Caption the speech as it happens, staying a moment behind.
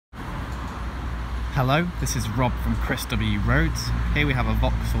Hello, this is Rob from Chris W Roads. Here we have a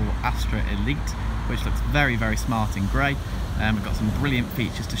Vauxhall Astra Elite, which looks very smart in grey. We've got some brilliant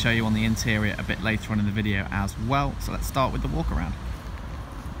features to show you on the interior a bit later on in the video as well. So let's start with the walk around.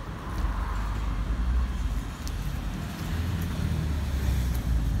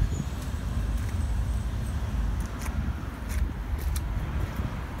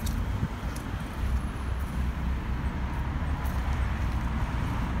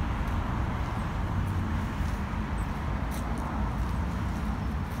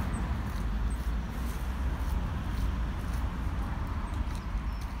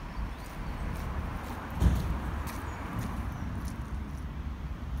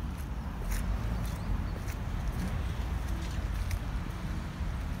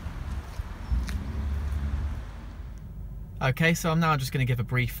 Okay, so I'm now just going to give a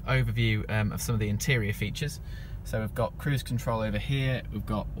brief overview of some of the interior features. So we've got cruise control over here, we've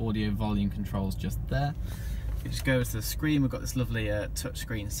got audio volume controls just there. If you just go to the screen, we've got this lovely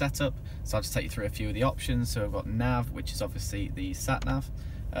touchscreen setup. So I'll just take you through a few of the options. So we've got Nav, which is obviously the sat nav.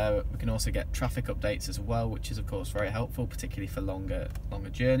 We can also get traffic updates as well, which is of course very helpful, particularly for longer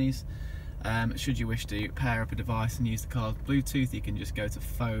journeys. Should you wish to pair up a device and use the car's Bluetooth, you can just go to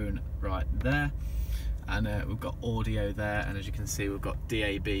phone right there. And we've got audio there, and as you can see we've got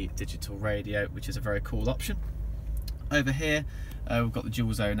DAB digital radio, which is a very cool option. Over here we've got the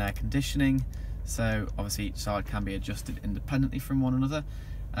dual zone air conditioning, so obviously each side can be adjusted independently from one another.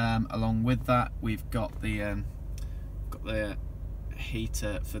 Along with that we've got the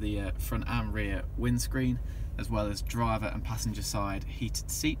heater for the front and rear windscreen, as well as driver and passenger side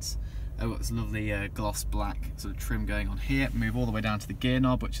heated seats. We've got this lovely gloss black sort of trim going on here. Move all the way down to the gear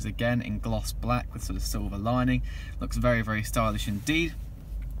knob, which is again in gloss black with sort of silver lining. Looks very stylish indeed.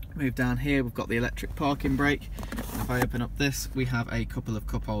 Move down here, we've got the electric parking brake. And if I open up this, we have a couple of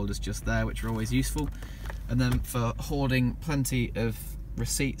cup holders just there, which are always useful. And then for hoarding plenty of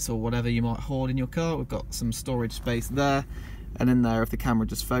receipts or whatever you might hoard in your car, we've got some storage space there. And in there, if the camera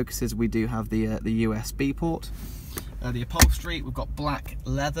just focuses, we do have the USB port. The upholstery, we've got black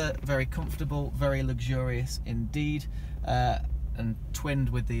leather, very comfortable, very luxurious indeed, and twinned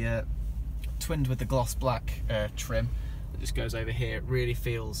with the gloss black trim that just goes over here. It really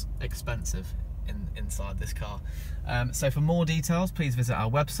feels expensive inside this car. So for more details, please visit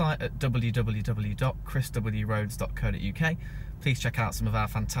our website at www.chriswroads.co.uk. Please check out some of our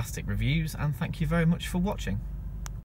fantastic reviews, and thank you very much for watching.